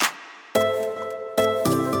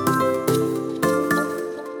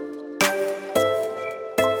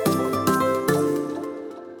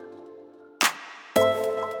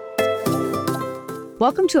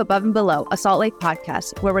Welcome to Above and Below, a Salt Lake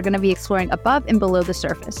podcast, where we're going to be exploring above and below the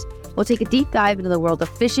surface. We'll take a deep dive into the world of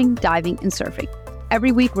fishing, diving, and surfing.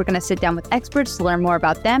 Every week, we're going to sit down with experts to learn more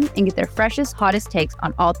about them and get their freshest, hottest takes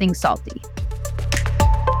on all things salty.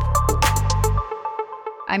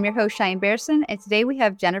 I'm your host, Cheyenne Bearson, and today we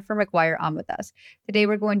have Jennifer Maguire on with us. Today,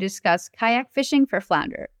 we're going to discuss kayak fishing for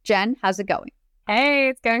flounder. Jen, how's it going? Hey,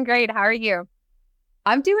 it's going great. How are you?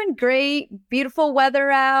 I'm doing great. Beautiful weather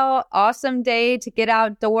out. Awesome day to get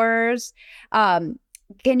outdoors. Can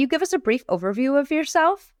you give us a brief overview of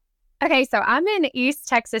yourself? Okay, so I'm in the East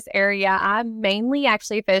Texas area. I mainly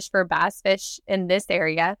actually fish for bass fish in this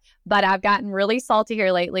area, but I've gotten really salty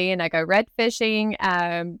here lately and I go red fishing,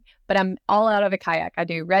 but I'm all out of a kayak. I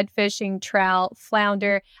do red fishing, trout,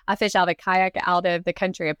 flounder. I fish out of a kayak out of the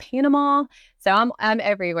country of Panama. So I'm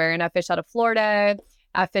everywhere, and I fish out of Florida.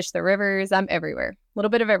 I fish the rivers. I'm everywhere. A little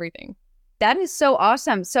bit of everything. That is so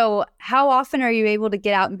awesome. So how often are you able to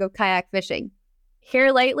get out and go kayak fishing?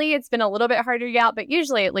 Here lately, it's been a little bit harder to get out, but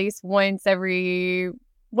usually at least once a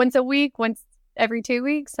week, once every 2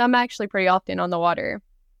 weeks. I'm actually pretty often on the water.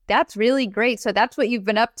 That's really great. So that's what you've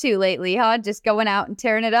been up to lately, huh? Just going out and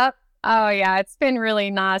tearing it up? Oh, yeah. It's been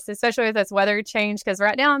really nice, especially with this weather change, because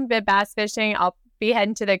right now I'm been bass fishing. I'll be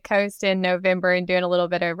heading to the coast in November and doing a little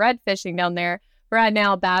bit of red fishing down there. Right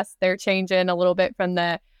now, bass, they're changing a little bit from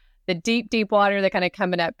the deep water. They're kind of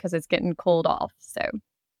coming up because it's getting cooled off. So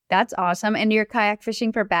that's awesome. And you're kayak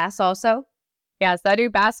fishing for bass also? Yes, I do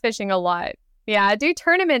bass fishing a lot. Yeah, I do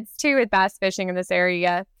tournaments too with bass fishing in this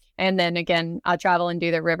area. And then again, I'll travel and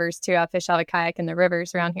do the rivers too. I fish out a kayak in the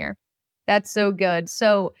rivers around here. That's so good.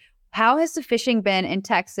 So how has the fishing been in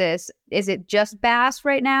Texas? Is it just bass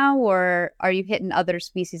right now, or are you hitting other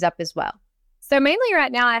species up as well? So mainly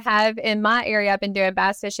right now I have in my area, I've been doing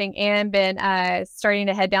bass fishing and been starting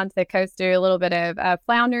to head down to the coast, do a little bit of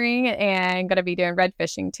floundering, and going to be doing red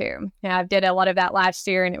fishing too. Yeah, I did a lot of that last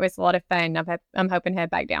year and it was a lot of fun. I'm hoping to head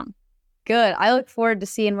back down. Good. I look forward to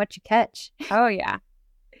seeing what you catch. Oh, yeah.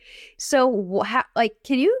 So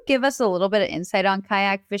can you give us a little bit of insight on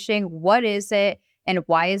kayak fishing? What is it and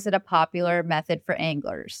why is it a popular method for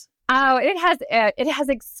anglers? Oh, it has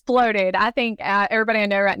exploded. I think everybody I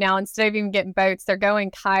know right now, instead of even getting boats, they're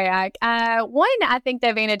going kayak. One, I think the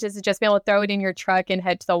advantage is to just be able to throw it in your truck and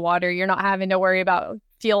head to the water. You're not having to worry about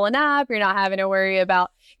fueling up. You're not having to worry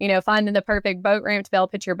about, finding the perfect boat ramp to be able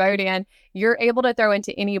to put your boat in. You're able to throw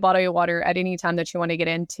into any body of water at any time that you want to get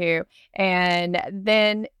into. And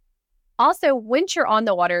then also, once you're on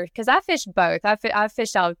the water, because I fish both. I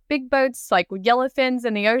fished out big boats like yellowfins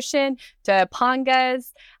in the ocean to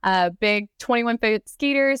pangas, big 21-foot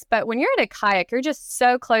skeeters. But when you're at a kayak, you're just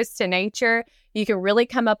so close to nature. You can really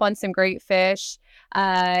come up on some great fish.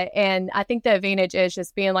 And I think the advantage is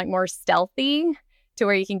just being like more stealthy to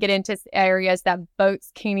where you can get into areas that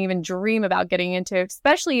boats can't even dream about getting into,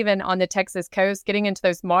 especially even on the Texas coast, getting into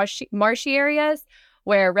those marshy areas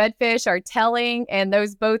where redfish are telling and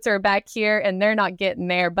those boats are back here and they're not getting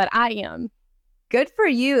there, but I am. Good for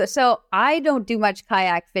you. So I don't do much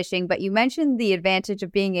kayak fishing, but you mentioned the advantage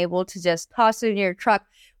of being able to just toss it in your truck.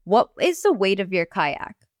 What is the weight of your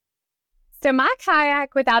kayak? So my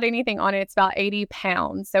kayak without anything on it, it's about 80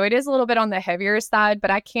 pounds. So it is a little bit on the heavier side, but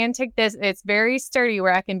I can take this. It's very sturdy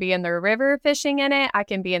where I can be in the river fishing in it. I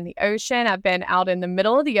can be in the ocean. I've been out in the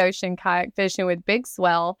middle of the ocean kayak fishing with big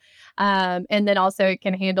swell. And then also it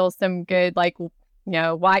can handle some good,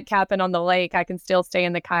 white capping on the lake. I can still stay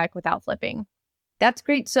in the kayak without flipping. That's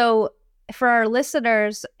great. So for our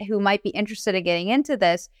listeners who might be interested in getting into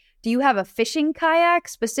this, do you have a fishing kayak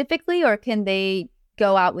specifically, or can they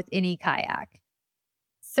go out with any kayak?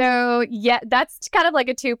 So yeah, that's kind of like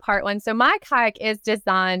a two-part one. So my kayak is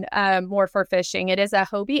designed more for fishing. It is a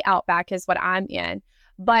Hobie Outback is what I'm in.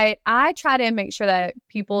 But I try to make sure that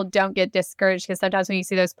people don't get discouraged, because sometimes when you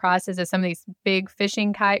see those prices of some of these big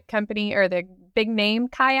fishing kayak company or the big name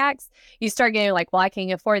kayaks, you start getting like, well, I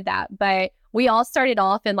can't afford that. But we all started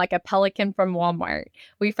off in like a Pelican from Walmart.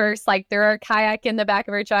 We first threw our kayak in the back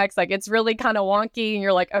of our trucks. It's really kind of wonky and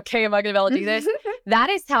you're like, okay, am I going to be able to do this? That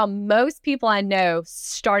is how most people I know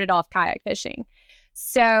started off kayak fishing.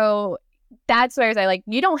 So that's where I was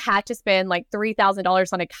you don't have to spend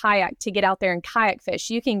 $3,000 on a kayak to get out there and kayak fish.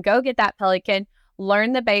 You can go get that Pelican,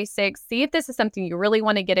 learn the basics, see if this is something you really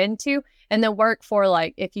want to get into, and then work for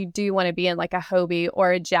if you do want to be in a Hobie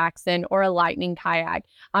or a Jackson or a Lightning kayak.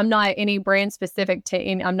 I'm not any brand specific to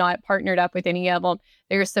any, I'm not partnered up with any of them.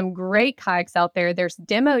 There's some great kayaks out there. There's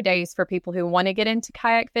demo days for people who want to get into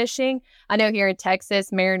kayak fishing. I know here in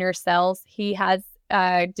Texas, Mariner Sells, he has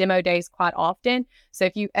demo days quite often. So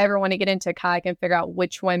if you ever want to get into kayak and figure out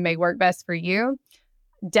which one may work best for you,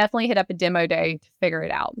 definitely hit up a demo day to figure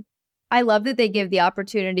it out. I love that they give the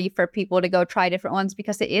opportunity for people to go try different ones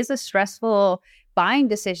because it is a stressful buying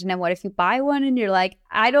decision. And what if you buy one and you're like,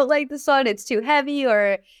 I don't like this one, it's too heavy,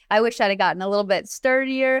 or I wish I'd have gotten a little bit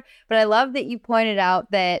sturdier. But I love that you pointed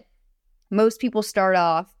out that most people start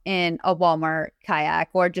off in a Walmart kayak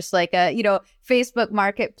or just like a, Facebook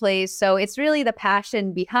marketplace. So it's really the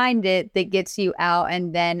passion behind it that gets you out.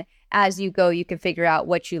 And then as you go, you can figure out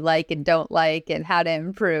what you like and don't like and how to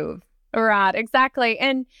improve. Right, exactly.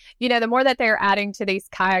 And, the more that they're adding to these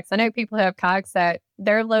kayaks, I know people who have kayaks that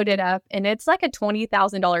they're loaded up and it's like a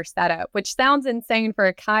 $20,000 setup, which sounds insane for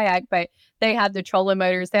a kayak, but they have the trolling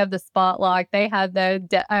motors, they have the spot lock, they have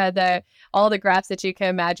the all the graphs that you can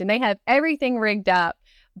imagine. They have everything rigged up.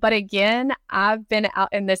 But again, I've been out,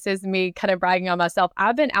 and this is me kind of bragging on myself.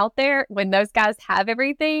 I've been out there when those guys have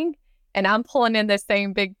everything, and I'm pulling in the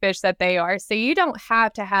same big fish that they are. So you don't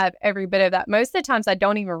have to have every bit of that. Most of the times I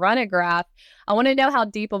don't even run a graph. I want to know how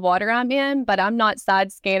deep of water I'm in, but I'm not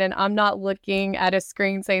side scanning. I'm not looking at a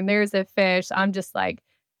screen saying there's a fish. I'm just like,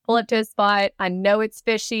 pull up to a spot. I know it's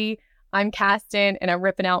fishy. I'm casting and I'm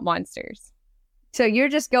ripping out monsters. So you're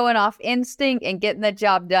just going off instinct and getting the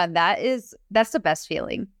job done. That's the best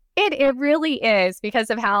feeling. It really is, because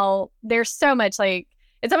of how there's so much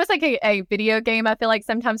it's almost like a video game, I feel like,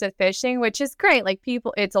 sometimes with fishing, which is great. Like,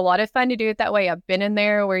 it's a lot of fun to do it that way. I've been in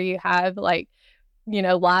there where you have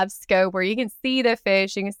live scope where you can see the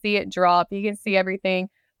fish, you can see it drop, you can see everything.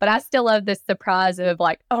 But I still love this surprise of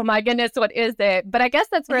like, oh my goodness, what is it? But I guess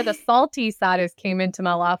that's where the salty side has came into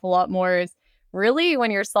my life a lot more, is really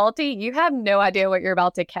when you're salty, you have no idea what you're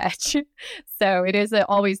about to catch. So it is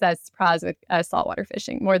always that surprise with saltwater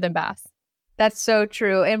fishing more than bass. That's so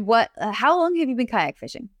true. And how long have you been kayak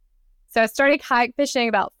fishing? So I started kayak fishing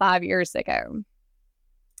about 5 years ago.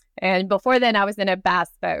 And before then, I was in a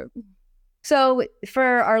bass boat. So for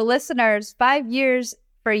our listeners, 5 years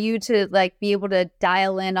for you to be able to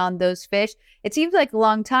dial in on those fish, it seems like a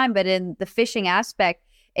long time, but in the fishing aspect,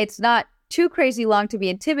 it's not too crazy long to be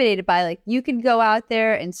intimidated by. You can go out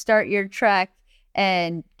there and start your trek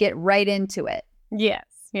and get right into it. Yes.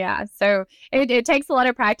 Yeah. So it takes a lot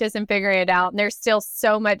of practice and figuring it out. And there's still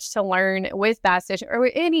so much to learn with bass fishing or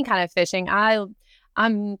any kind of fishing.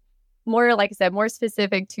 I'm more, like I said, more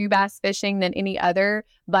specific to bass fishing than any other,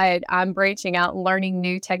 but I'm branching out and learning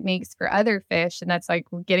new techniques for other fish. And that's like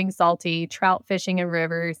getting salty, trout fishing in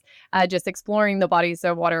rivers, just exploring the bodies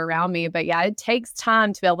of water around me. But yeah, it takes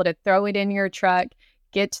time to be able to throw it in your truck,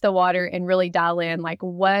 get to the water and really dial in,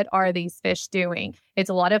 what are these fish doing? It's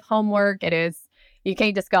a lot of homework. It is. You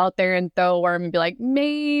can't just go out there and throw a worm and be like,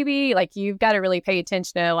 maybe. You've got to really pay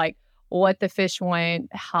attention to what the fish want,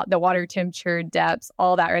 how the water temperature, depths,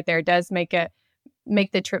 all that right there does make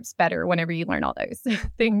the trips better whenever you learn all those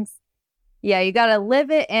things. Yeah, you got to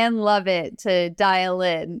live it and love it to dial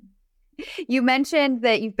in. You mentioned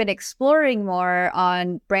that you've been exploring more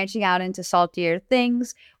on branching out into saltier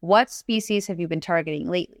things. What species have you been targeting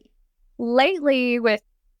lately? Lately,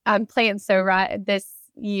 I'm playing this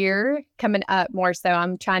year coming up more so,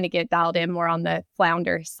 I'm trying to get dialed in more on the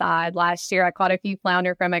flounder side. Last year I caught a few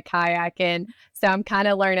flounder from a kayak, and so I'm kind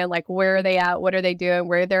of learning where are they at, what are they doing,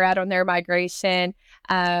 where they're at on their migration,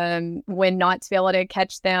 when not to be able to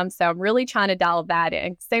catch them. So I'm really trying to dial that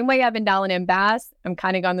in. Same way I've been dialing in bass, I'm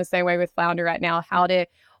kind of going the same way with flounder right now.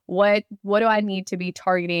 What do I need to be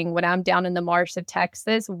targeting when I'm down in the marsh of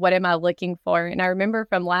Texas? What am I looking for? And I remember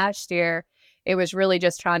from last year, it was really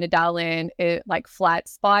just trying to dial in flat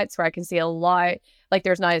spots where I can see a lot,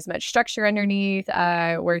 there's not as much structure underneath,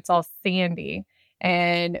 where it's all sandy,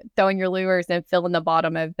 and throwing your lures and filling the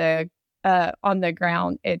bottom of on the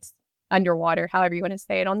ground. It's underwater, however you want to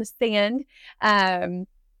say it, on the sand.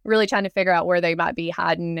 Really trying to figure out where they might be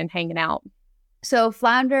hiding and hanging out. So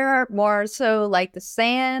flounder are more so like the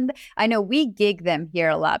sand. I know we gig them here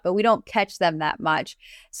a lot, but we don't catch them that much.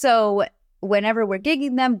 So whenever we're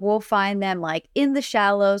gigging them, we'll find them in the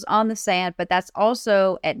shallows on the sand, but that's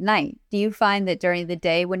also at night. Do you find that during the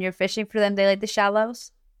day when you're fishing for them, they like the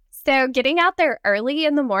shallows? So getting out there early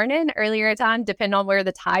in the morning, earlier time, depending on where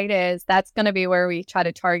the tide is, that's going to be where we try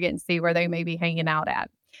to target and see where they may be hanging out at.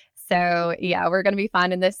 So yeah, we're going to be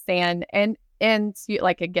finding this sand and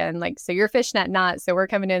so you're fishing at night. So we're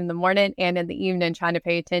coming in the morning and in the evening trying to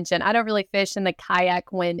pay attention. I don't really fish in the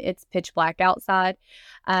kayak when it's pitch black outside.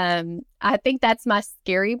 I think that's my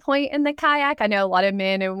scary point in the kayak. I know a lot of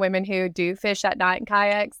men and women who do fish at night in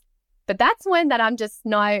kayaks, but that's one that I'm just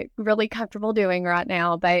not really comfortable doing right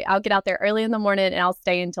now. But I'll get out there early in the morning and I'll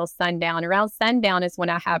stay until sundown. Around sundown is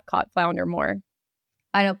when I have caught flounder more.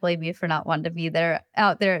 I don't blame you for not wanting to be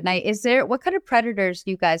out there at night. What kind of predators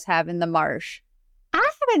do you guys have in the marsh? I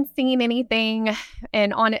haven't seen anything,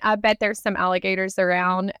 and on it, I bet there's some alligators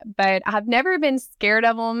around, but I've never been scared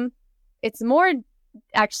of them. It's more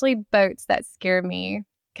actually boats that scare me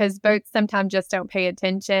because boats sometimes just don't pay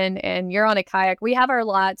attention. And you're on a kayak. We have our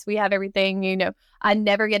lights, we have everything. I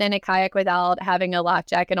never get in a kayak without having a life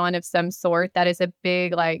jacket on of some sort. That is a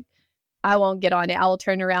big, like, I won't get on it. I will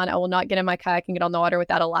turn around. I will not get in my kayak and get on the water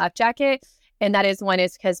without a life jacket. And that is one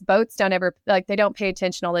is because boats don't ever, like, they don't pay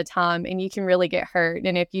attention all the time and you can really get hurt.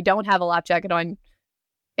 And if you don't have a life jacket on,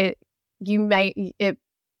 it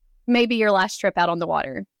may be your last trip out on the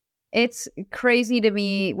water. It's crazy to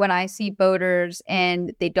me when I see boaters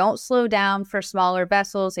and they don't slow down for smaller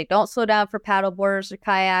vessels. They don't slow down for paddleboarders or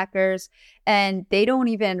kayakers. And they don't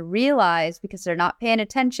even realize, because they're not paying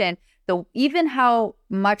attention, even how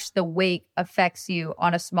much the wake affects you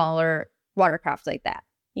on a smaller watercraft like that.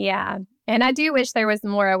 Yeah. And I do wish there was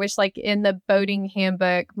more. I wish, like, in the boating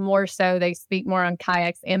handbook, more so they speak more on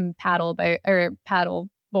kayaks and paddle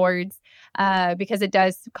boards, because it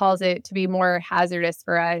does cause it to be more hazardous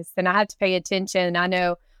for us. And I have to pay attention. I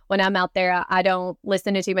know when I'm out there, I don't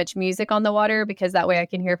listen to too much music on the water because that way I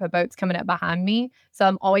can hear if a boat's coming up behind me. So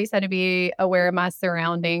I'm always had to be aware of my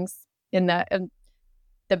surroundings. In the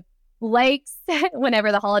lakes,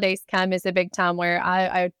 whenever the holidays come, is a big time where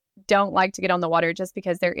I don't like to get on the water just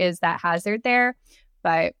because there is that hazard there.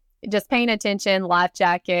 But just paying attention, life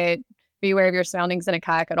jacket, be aware of your surroundings in a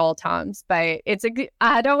kayak at all times. But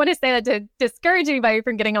I don't want to say that to discourage anybody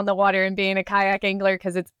from getting on the water and being a kayak angler,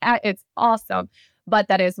 because it's awesome. But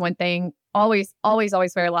that is one thing. Always, always,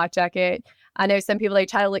 always wear a life jacket. I know some people, they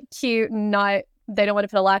try to look cute and they don't want to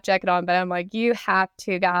put a life jacket on, but I'm like, you have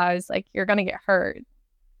to, guys. Like, you're going to get hurt.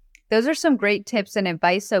 Those are some great tips and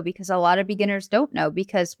advice, though, because a lot of beginners don't know,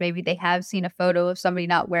 because maybe they have seen a photo of somebody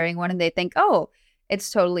not wearing one and they think, oh, it's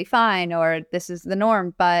totally fine, or this is the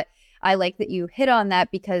norm. But I like that you hit on that,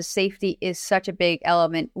 because safety is such a big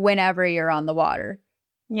element whenever you're on the water.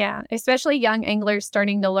 Yeah, especially young anglers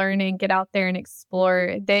starting to learn and get out there and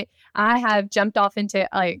explore. I have jumped off into,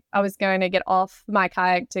 like, I was going to get off my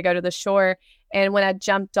kayak to go to the shore, and when I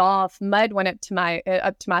jumped off, mud went up to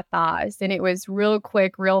my thighs, and it was real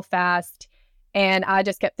quick, real fast. And I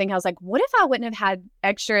just kept thinking, I was like, what if I wouldn't have had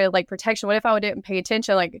extra, like, protection? What if I didn't pay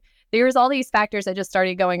attention? Like, there's all these factors that just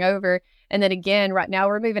started going over. And then again, right now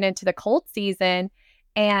we're moving into the cold season.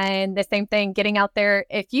 And the same thing, getting out there,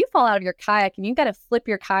 if you fall out of your kayak and you got to flip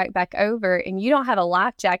your kayak back over and you don't have a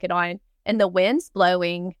life jacket on and the wind's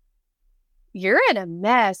blowing, you're in a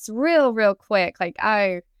mess real, real quick. Like,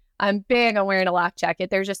 I'm big on wearing a life jacket.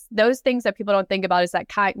 There's just those things that people don't think about, is that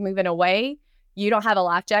kayak moving away. You don't have a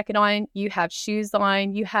life jacket on. You have shoes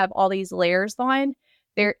on. You have all these layers on.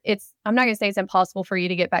 I'm not going to say it's impossible for you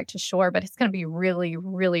to get back to shore, but it's going to be really,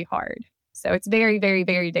 really hard. So it's very, very,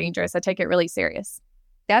 very dangerous. I take it really serious.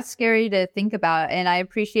 That's scary to think about. And I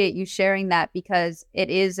appreciate you sharing that, because it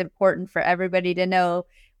is important for everybody to know,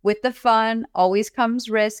 with the fun always comes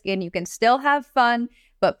risk, and you can still have fun,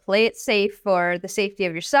 but play it safe for the safety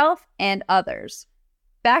of yourself and others.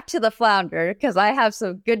 Back to the flounder, because I have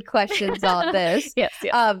some good questions on this. Yes.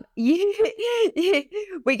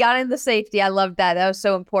 We got into safety. I love that. That was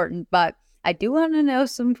so important. But I do want to know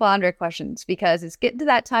some flounder questions, because it's getting to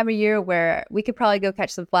that time of year where we could probably go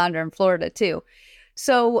catch some flounder in Florida too.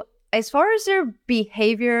 So as far as their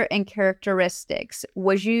behavior and characteristics,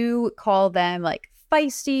 would you call them like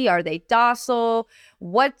feisty? Are they docile?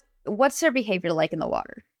 What's their behavior like in the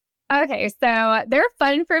water? Okay, so they're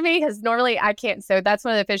fun for me because normally I can't. So that's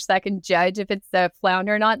one of the fish that I can judge if it's a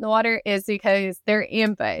flounder or not in the water, is because they're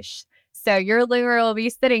ambush. So your lure will be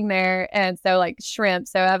sitting there, and so, like, shrimp.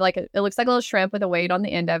 So I have it looks like a little shrimp with a weight on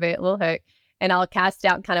the end of it, a little hook, and I'll cast it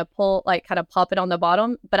out and kind of pop it on the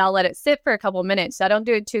bottom, but I'll let it sit for a couple minutes. So I don't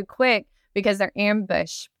do it too quick, because they're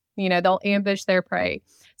ambush. They'll ambush their prey.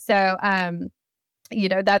 So,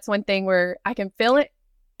 that's one thing where I can feel it,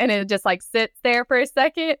 and it just like sits there for a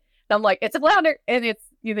second. I'm like, it's a flounder, and it's,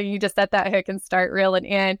 you just set that hook and start reeling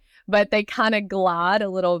in. But they kind of glide a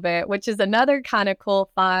little bit, which is another kind of cool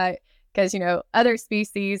fight, because, other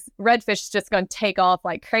species, redfish is just going to take off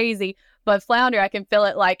like crazy. But flounder, I can feel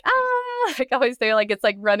it like, like I always say, like, it's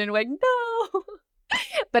like running away. No.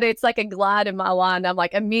 But it's like a glide in my line. I'm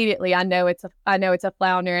like, immediately, I know it's a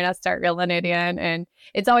flounder, and I start reeling it in. And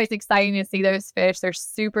it's always exciting to see those fish. They're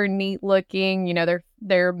super neat looking.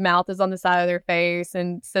 Their mouth is on the side of their face,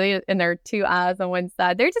 and their two eyes on one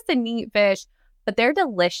side. They're just a neat fish, but they're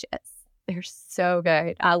delicious. They're so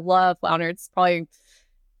good. I love flounder. It's probably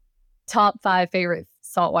top 5 favorite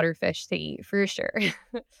saltwater fish to eat for sure.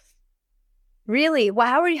 Really? Well,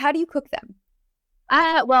 how do you cook them?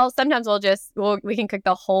 Well, sometimes we can cook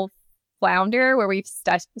the whole flounder where we've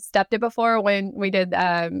stuffed it before when we did,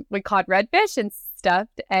 we caught redfish and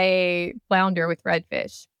stuffed a flounder with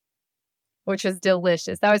redfish, which was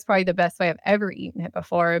delicious. That was probably the best way I've ever eaten it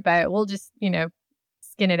before, but we'll just,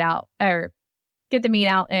 skin it out or get the meat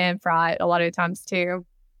out and fry it a lot of times too.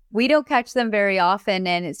 We don't catch them very often,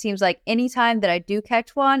 and it seems like anytime that I do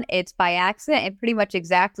catch one, it's by accident and pretty much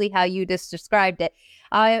exactly how you just described it.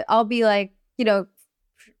 I'll be like,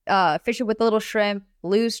 fishing with a little shrimp,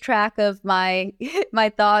 lose track of my my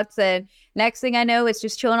thoughts, and next thing I know, it's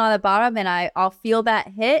just chilling on the bottom, and I'll feel that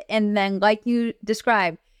hit, and then like you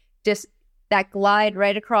described, just that glide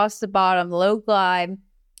right across the bottom, low glide.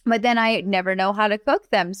 But then I never know how to cook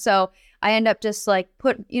them, so I end up just like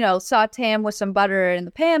saute them with some butter in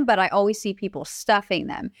the pan, but I always see people stuffing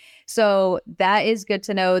them. So that is good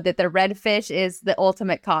to know that the redfish is the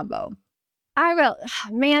ultimate combo. I will,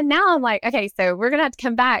 man, now I'm like, okay, so we're going to have to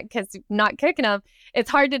come back because not cooking them. It's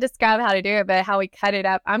hard to describe how to do it, but how we cut it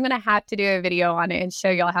up, I'm going to have to do a video on it and show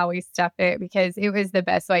y'all how we stuff it because it was the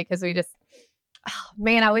best way because we just,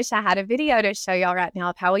 I wish I had a video to show y'all right now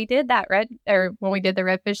of how we did that when we did the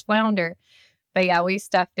redfish flounder. But yeah, we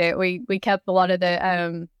stuffed it. We kept a lot of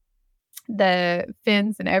the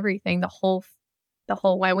fins and everything, the whole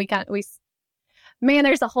way.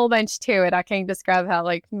 There's a whole bunch to it. I can't describe how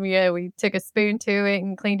we took a spoon to it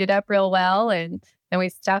and cleaned it up real well, and then we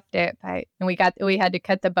stuffed it. And we had to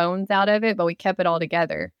cut the bones out of it, but we kept it all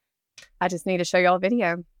together. I just need to show y'all a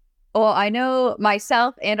video. Well, I know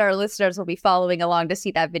myself and our listeners will be following along to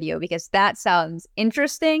see that video because that sounds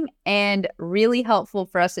interesting and really helpful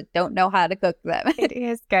for us that don't know how to cook them. It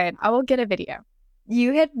is good. I will get a video.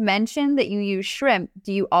 You had mentioned that you use shrimp.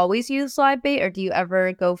 Do you always use live bait or do you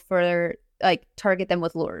ever go for target them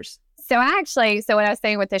with lures? So what I was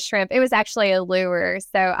saying with the shrimp, it was actually a lure.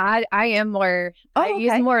 So I am more, I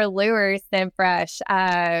use more lures than fresh.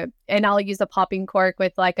 And I'll use a popping cork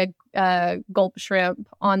with a gulp shrimp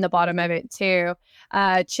on the bottom of it too.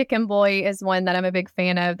 Chicken Boy is one that I'm a big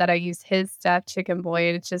fan of that I use his stuff, Chicken Boy.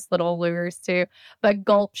 And it's just little lures too. But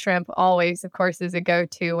gulp shrimp always, of course, is a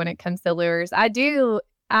go-to when it comes to lures. I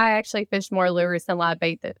actually fish more lures than live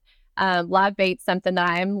bait. Live bait's something that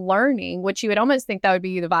I'm learning, which you would almost think that would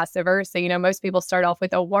be the vice versa. Most people start off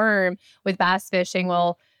with a worm with bass fishing.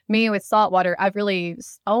 Well, me with saltwater, I've really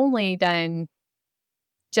only done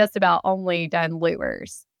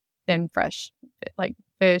lures than fresh, like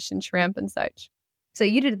fish and shrimp and such. So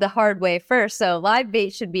you did the hard way first. So live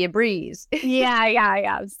bait should be a breeze.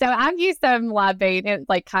 Yeah. So I've used some live bait,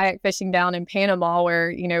 like kayak fishing down in Panama,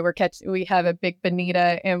 where we have a big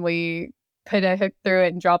bonita and we put a hook through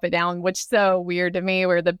it and drop it down, which is so weird to me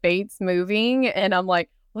where the bait's moving and I'm like,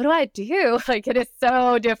 what do I do? It is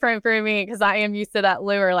so different for me because I am used to that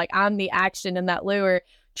lure. I'm the action in that lure,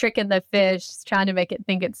 tricking the fish, trying to make it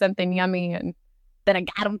think it's something yummy, and then I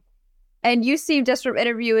got them. And you seem, just from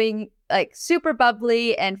interviewing, super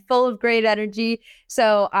bubbly and full of great energy.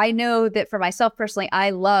 So I know that for myself personally, I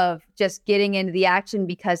love just getting into the action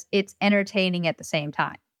because it's entertaining at the same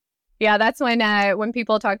time. Yeah, that's when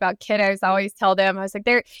people talk about kiddos, I always tell them, I was like,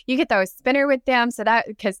 you get those spinner with them. So that,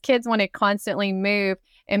 because kids want to constantly move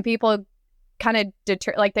and people kind of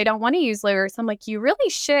they don't want to use lures. I'm like, you really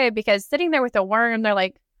should, because sitting there with a worm, they're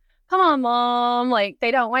like, come on, Mom. They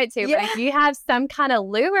don't want to. Yeah. But if you have some kind of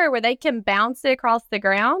lure where they can bounce it across the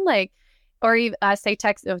ground, or even, I say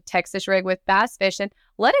Texas rig with bass fishing,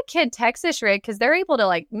 let a kid Texas rig because they're able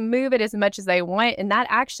to move it as much as they want. And that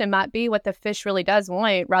action might be what the fish really does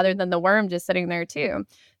want rather than the worm just sitting there too.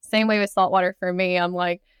 Same way with saltwater for me. I'm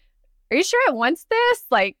like, are you sure it wants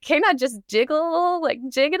this? Can I just jig it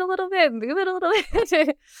a little bit, move it a little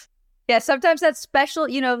bit? Yeah, sometimes that's special,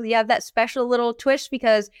 you have that special little twist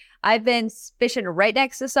because I've been fishing right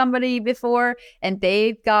next to somebody before and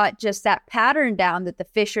they've got just that pattern down that the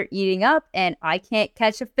fish are eating up and I can't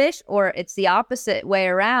catch a fish, or it's the opposite way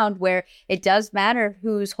around where it does matter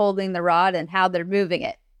who's holding the rod and how they're moving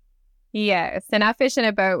it. Yes, and I fish in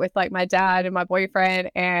a boat with my dad and my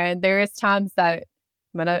boyfriend, and there is times that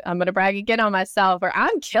I'm gonna brag again on myself where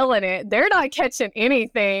I'm killing it. They're not catching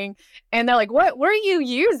anything. And they're like, what are you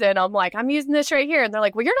using? I'm like, I'm using this right here. And they're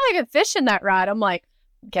like, well, you're not even fishing that right. I'm like,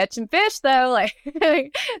 catching fish though.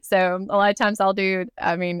 So a lot of times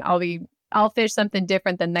I'll fish something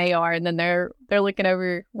different than they are. And then they're looking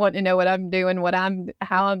over, wanting to know what I'm doing,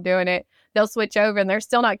 how I'm doing it. They'll switch over and they're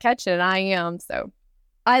still not catching it. I am. So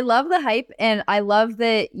I love the hype, and I love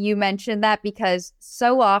that you mentioned that, because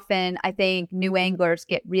so often I think new anglers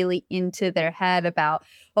get really into their head about,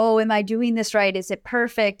 oh, am I doing this right? Is it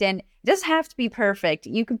perfect? And it doesn't have to be perfect.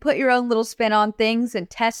 You can put your own little spin on things and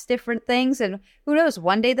test different things. And who knows,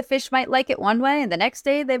 one day the fish might like it one way, and the next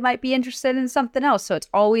day they might be interested in something else. So it's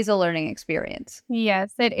always a learning experience.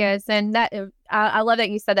 Yes, it is. And that I love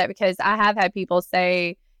that you said that, because I have had people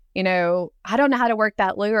say, I don't know how to work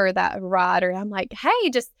that lure or that rod. Or I'm like, hey,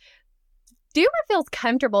 just do what feels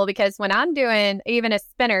comfortable. Because when I'm doing even a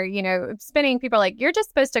spinner, spinning, people are like, you're just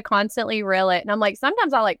supposed to constantly reel it. And I'm like,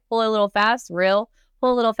 sometimes I'll like pull a little fast, reel,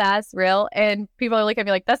 pull a little fast, reel. And people are looking at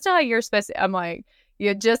me like, that's not how you're supposed to. I'm like,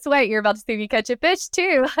 you just wait. You're about to see me catch a fish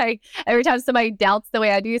too. Like every time somebody doubts the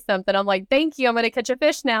way I do something, I'm like, thank you. I'm going to catch a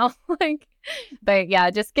fish now. But yeah,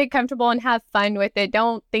 just get comfortable and have fun with it.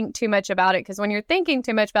 Don't think too much about it, because when you're thinking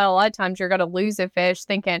too much about it, a lot of times you're going to lose a fish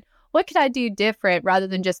thinking, what could I do different, rather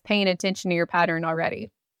than just paying attention to your pattern already.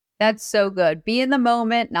 That's so good. Be in the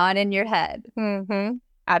moment, not in your head. Mm-hmm.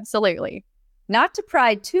 Absolutely. Not to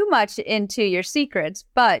pry too much into your secrets,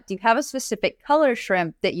 but do you have a specific color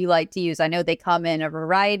shrimp that you like to use? I know they come in a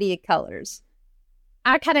variety of colors.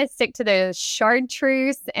 I kind of stick to the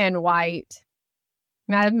chartreuse and white.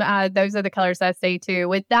 Those are the colors I stay to.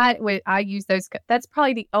 With that, I use those. That's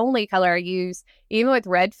probably the only color I use. Even with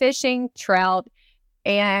red fishing, trout,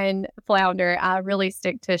 and flounder, I really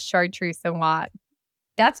stick to chartreuse and white.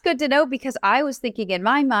 That's good to know, because I was thinking in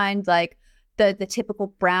my mind like the typical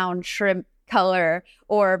brown shrimp color,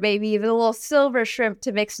 or maybe even a little silver shrimp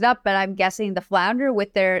to mix it up. But I'm guessing the flounder,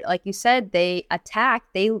 with their, like you said, they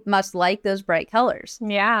must like those bright colors.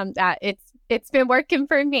 Yeah, it's been working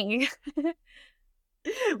for me.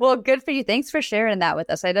 Well, good for you. Thanks for sharing that with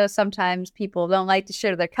us. I know sometimes people don't like to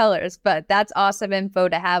share their colors, but that's awesome info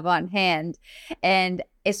to have on hand. And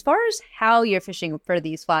as far as how you're fishing for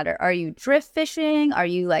these flounder, are you drift fishing? Are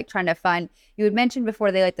you like trying to find, you had mentioned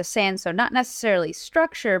before they like the sand, so not necessarily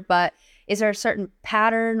structure, but is there a certain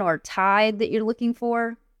pattern or tide that you're looking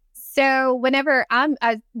for? So whenever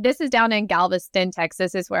this is down in Galveston,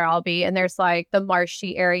 Texas is where I'll be. And there's like the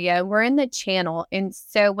marshy area. We're in the channel. And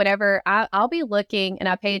so whenever I'll be looking, and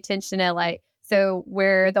I pay attention to like, so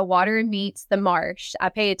where the water meets the marsh, I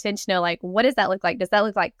pay attention to like, what does that look like? Does that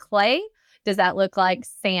look like clay? Does that look like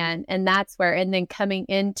sand? And that's where, and then coming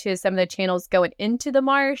into some of the channels going into the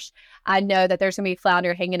marsh, I know that there's going to be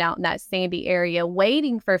flounder hanging out in that sandy area,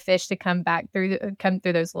 waiting for fish to come through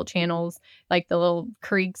those little channels, like the little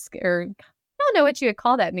creeks, or I don't know what you would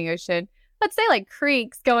call that in the ocean. Let's say like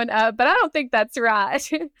creeks going up, but I don't think that's right.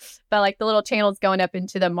 But like the little channels going up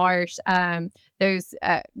into the marsh,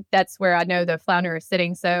 that's where I know the flounder is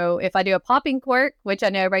sitting. So if I do a popping cork, which I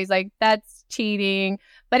know everybody's like, that's cheating,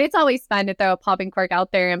 but it's always fun to throw a popping cork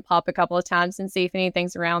out there and pop a couple of times and see if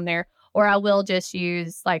anything's around there. Or I will just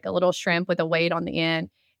use like a little shrimp with a weight on the end,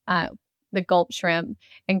 the gulp shrimp,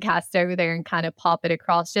 and cast over there and kind of pop it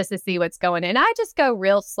across just to see what's going in. I just go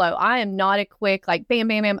real slow. I am not a quick like bam,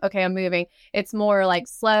 bam, bam. Okay, I'm moving. It's more like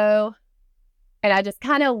slow. And I just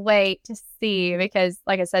kind of wait to see, because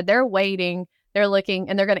like I said, they're waiting, they're looking,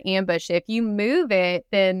 and they're going to ambush. If you move it,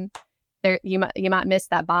 then you might miss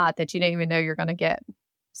that bite that you didn't even know you're going to get.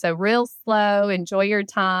 So real slow, enjoy your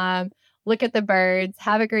time, look at the birds,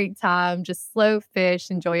 have a great time, just slow fish,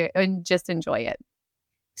 enjoy it, and just enjoy it.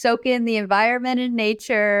 Soak in the environment and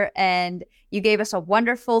nature. And you gave us a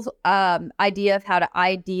wonderful idea of how to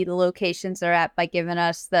ID the locations they're at by giving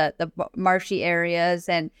us the marshy areas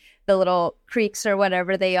and the little creeks or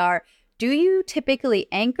whatever they are. Do you typically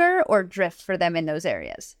anchor or drift for them in those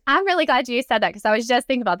areas? I'm really glad you said that, because I was just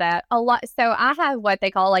thinking about that a lot. So I have what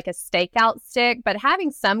they call like a stakeout stick, but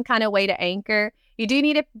having some kind of way to anchor, you do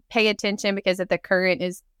need to pay attention, because if the current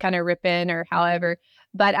is kind of ripping or however.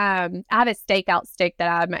 But I have a stakeout stick that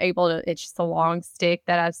I'm able to, it's just a long stick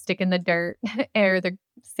that I stick in the dirt or the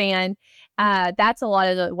sand. That's a lot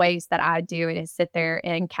of the ways that I do it, is sit there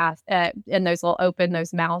and cast in those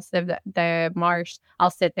those mouths of the marsh.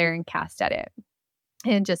 I'll sit there and cast at it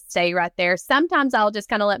and just stay right there. Sometimes I'll just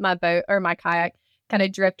kind of let my boat or my kayak kind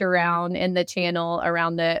of drift around in the channel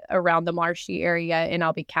around the marshy area, and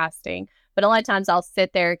I'll be casting. But a lot of times I'll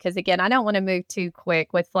sit there, because again, I don't want to move too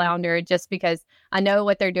quick with flounder, just because I know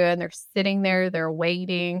what they're doing. They're sitting there, they're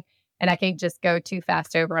waiting, and I can't just go too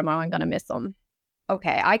fast over them, or I'm going to miss them.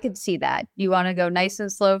 Okay, I could see that. You want to go nice and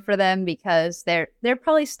slow for them, because they're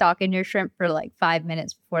probably stalking your shrimp for like 5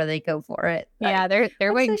 minutes before they go for it. Yeah,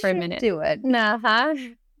 they're waiting for a minute. Do it. Uh-huh.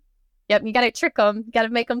 Yep, you got to trick them. You got to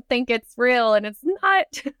make them think it's real, and it's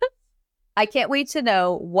not. I can't wait to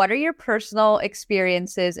know, what are your personal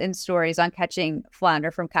experiences and stories on catching flounder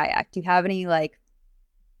from kayak? Do you have any like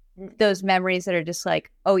those memories that are just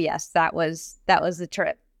like, oh yes, that was the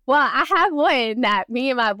trip? Well, I have one that me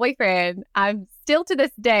and my boyfriend, I'm still to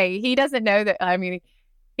this day, he doesn't know that, I mean,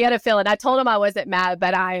 he had a feeling. I told him I wasn't mad,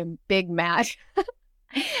 but I am big mad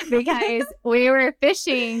because we were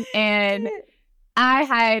fishing and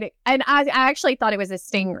I actually thought it was a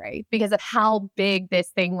stingray because of how big this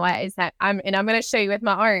thing was. I'm going to show you with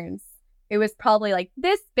my arms. It was probably like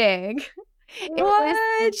this big. It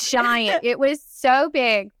was giant. It was so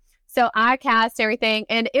big. So I cast everything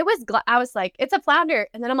and it was, I was like, it's a flounder.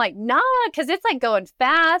 And then I'm like, nah, because it's like going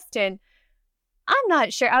fast and I'm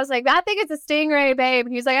not sure. I was like, I think it's a stingray, babe.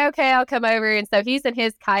 And he's like, okay, I'll come over. And so he's in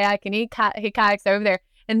his kayak and he kayaks over there.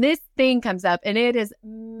 And this thing comes up and it is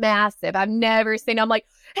massive. I've never seen it. I'm like,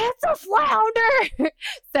 it's a flounder.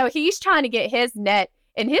 So he's trying to get his net.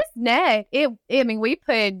 And his net, we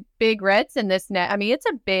put big reds in this net. I mean, it's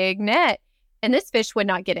a big net. And this fish would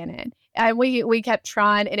not get in it. And we kept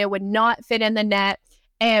trying and it would not fit in the net.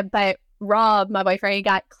 But Rob, my boyfriend, he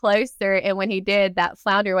got closer. And when he did, that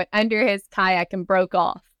flounder went under his kayak and broke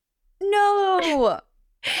off. No.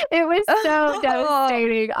 It was so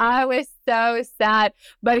devastating. I was so sad.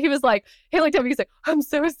 But he was like, he looked at me, he's like, I'm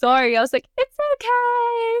so sorry. I was like, it's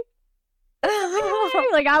okay.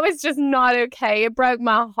 Like, I was just not okay. It broke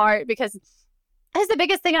my heart because it's the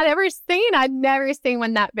biggest thing I'd ever seen. I'd never seen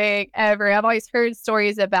one that big ever. I've always heard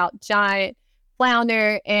stories about giant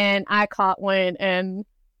flounder, and I caught one, and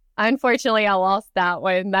unfortunately, I lost that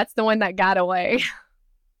one. That's the one that got away.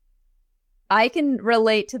 I can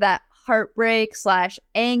relate to that heartbreak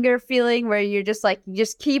 / anger feeling where you're just like, you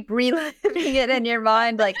just keep reliving it in your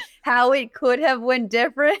mind, like how it could have went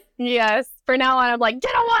different. Yes. For now on, I'm like,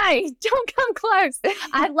 get away. Don't come close.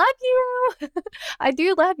 I love you. I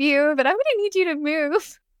do love you, but I'm going to need you to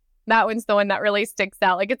move. That one's the one that really sticks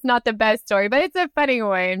out. Like, it's not the best story, but it's a funny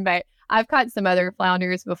one. But I've caught some other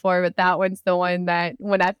flounders before, but that one's the one that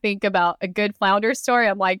when I think about a good flounder story,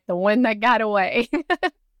 I'm like, the one that got away.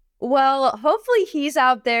 Well, hopefully he's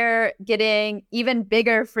out there getting even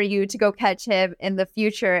bigger for you to go catch him in the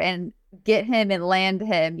future and get him and land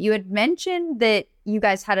him. You had mentioned that you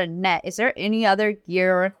guys had a net. Is there any other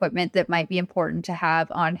gear or equipment that might be important to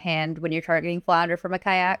have on hand when you're targeting flounder from a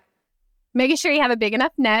kayak? Making sure you have a big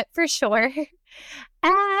enough net for sure.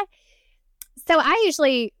 So I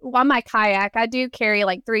usually, on my kayak, I do carry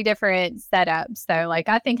like 3 different setups. So like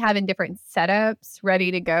I think having different setups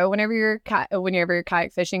ready to go whenever you're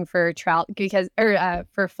kayak fishing for trout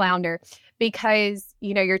for flounder, because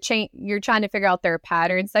you're trying to figure out their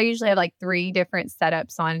patterns. So I usually have like 3 different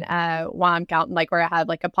setups on while I'm counting, like where I have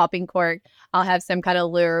like a popping cork. I'll have some kind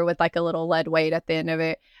of lure with like a little lead weight at the end of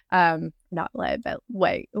it. Not lead, but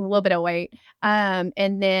weight, a little bit of weight. And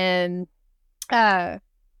then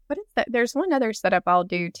what is that? There's one other setup I'll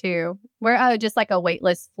do too, where just like a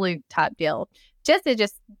weightless fluke type deal, just to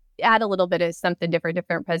add a little bit of something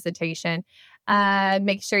different presentation.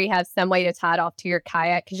 Make sure you have some way to tie it off to your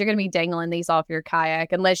kayak, because you're going to be dangling these off your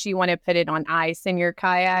kayak unless you want to put it on ice in your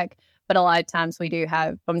kayak. But a lot of times we do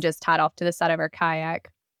have them just tied off to the side of our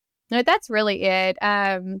kayak. No, that's really it.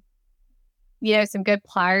 Some good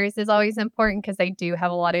pliers is always important because they do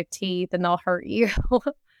have a lot of teeth and they'll hurt you.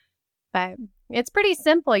 But it's pretty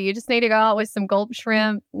simple. You just need to go out with some gulp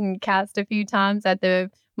shrimp and cast a few times at the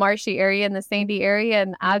marshy area and the sandy area.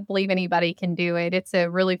 And I believe anybody can do it. It's a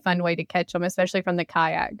really fun way to catch them, especially from the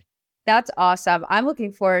kayak. That's awesome. I'm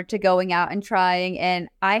looking forward to going out and trying. And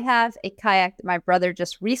I have a kayak that my brother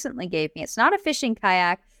just recently gave me. It's not a fishing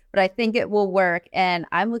kayak, but I think it will work. And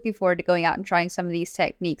I'm looking forward to going out and trying some of these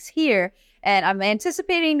techniques here. And I'm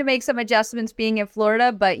anticipating to make some adjustments being in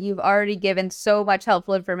Florida, but you've already given so much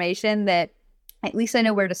helpful information that at least I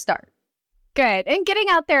know where to start. Good. And getting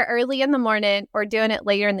out there early in the morning or doing it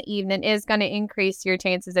later in the evening is going to increase your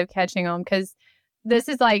chances of catching them, because this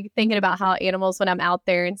is like thinking about how animals, when I'm out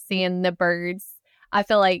there and seeing the birds, I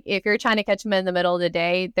feel like if you're trying to catch them in the middle of the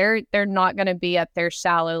day, they're not going to be up there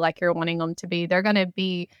shallow like you're wanting them to be. They're going to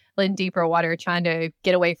be in deeper water trying to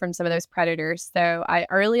get away from some of those predators. So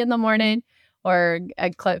early in the morning or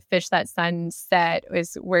a fish that sunset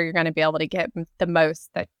is where you're going to be able to get the most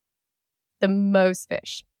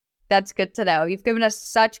fish. That's good to know. You've given us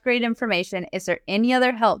such great information. Is there any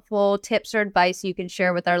other helpful tips or advice you can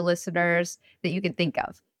share with our listeners that you can think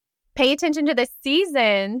of? Pay attention to the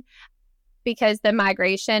season, because the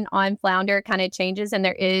migration on flounder kind of changes, and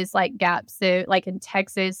there is like gaps. So like in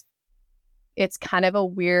Texas, it's kind of a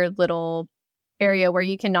weird little area where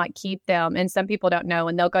you cannot keep them. And some people don't know,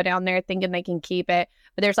 and they'll go down there thinking they can keep it.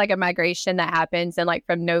 But there's like a migration that happens, and like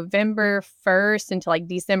from November 1st until like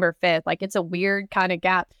December 5th, like it's a weird kind of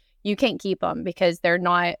gap. you can't keep them because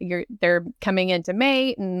they're coming into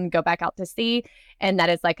mate and go back out to sea. And that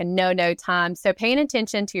is like a no time. So paying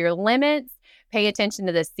attention to your limits, pay attention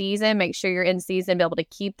to the season, make sure you're in season, be able to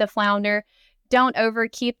keep the flounder. Don't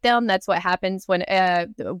overkeep them. That's what happens when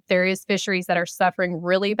there is fisheries that are suffering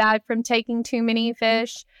really bad from taking too many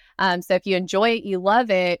fish. So if you enjoy it, you love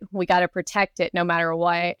it, we got to protect it no matter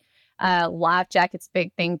what. Life jacket's a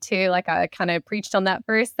big thing too. Like I kind of preached on that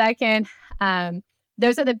for a second.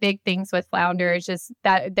 Those are the big things with flounder. It's just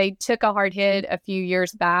that they took a hard hit a few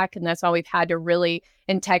years back. And that's why we've had to really,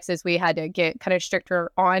 in Texas, we had to get kind of stricter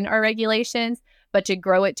on our regulations. But to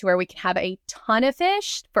grow it to where we can have a ton of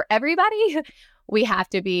fish for everybody, we have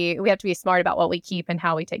to be smart about what we keep and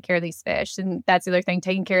how we take care of these fish. And that's the other thing,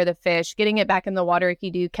 taking care of the fish, getting it back in the water if you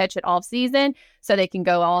do catch it off season so they can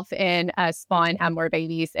go off and spawn, have more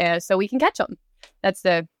babies so we can catch them.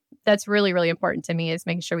 That's really, really important to me, is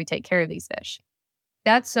making sure we take care of these fish.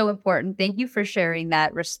 That's so important. Thank you for sharing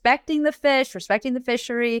that. Respecting the fish, respecting the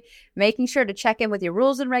fishery, making sure to check in with your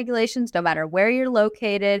rules and regulations no matter where you're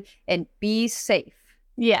located, and be safe.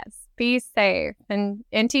 Yes, be safe and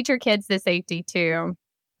teach your kids the safety too.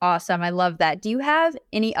 Awesome. I love that. Do you have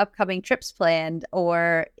any upcoming trips planned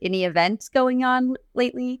or any events going on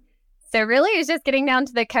lately? So really, it's just getting down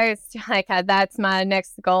to the coast. Like that's my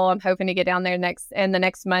next goal. I'm hoping to get down there in the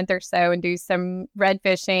next month or so and do some red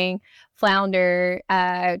fishing, flounder,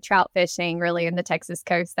 trout fishing, really in the Texas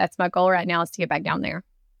coast. That's my goal right now, is to get back down there.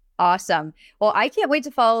 Awesome. Well, I can't wait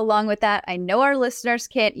to follow along with that. I know our listeners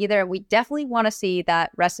can't either. We definitely want to see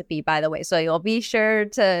that recipe, by the way. So you'll be sure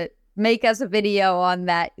to make us a video on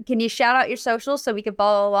that. Can you shout out your socials so we can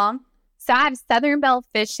follow along? So I have Southern Belle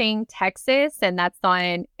Fishing Texas, and that's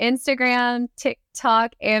on Instagram,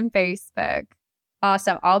 TikTok, and Facebook.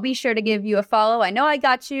 Awesome. I'll be sure to give you a follow. I know I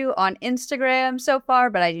got you on Instagram so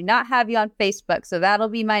far, but I do not have you on Facebook. So that'll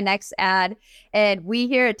be my next ad. And we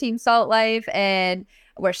here at Team Salt Life, and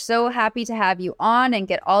we're so happy to have you on and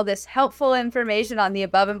get all this helpful information on the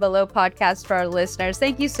Above and Below podcast for our listeners.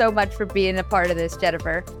 Thank you so much for being a part of this,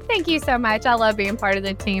 Jennifer. Thank you so much. I love being part of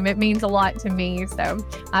the team. It means a lot to me. So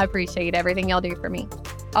I appreciate everything y'all do for me.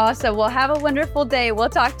 Awesome. Well, have a wonderful day. We'll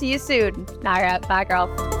talk to you soon. All right. Bye, girl.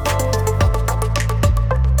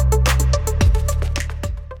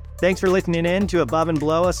 Thanks for listening in to Above and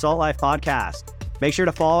Below, a Salt Life podcast. Make sure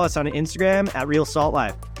to follow us on Instagram at Real Salt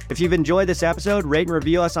Life. If you've enjoyed this episode, rate and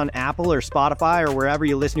review us on Apple or Spotify or wherever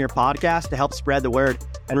you listen to your podcast to help spread the word.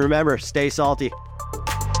 And remember, stay salty.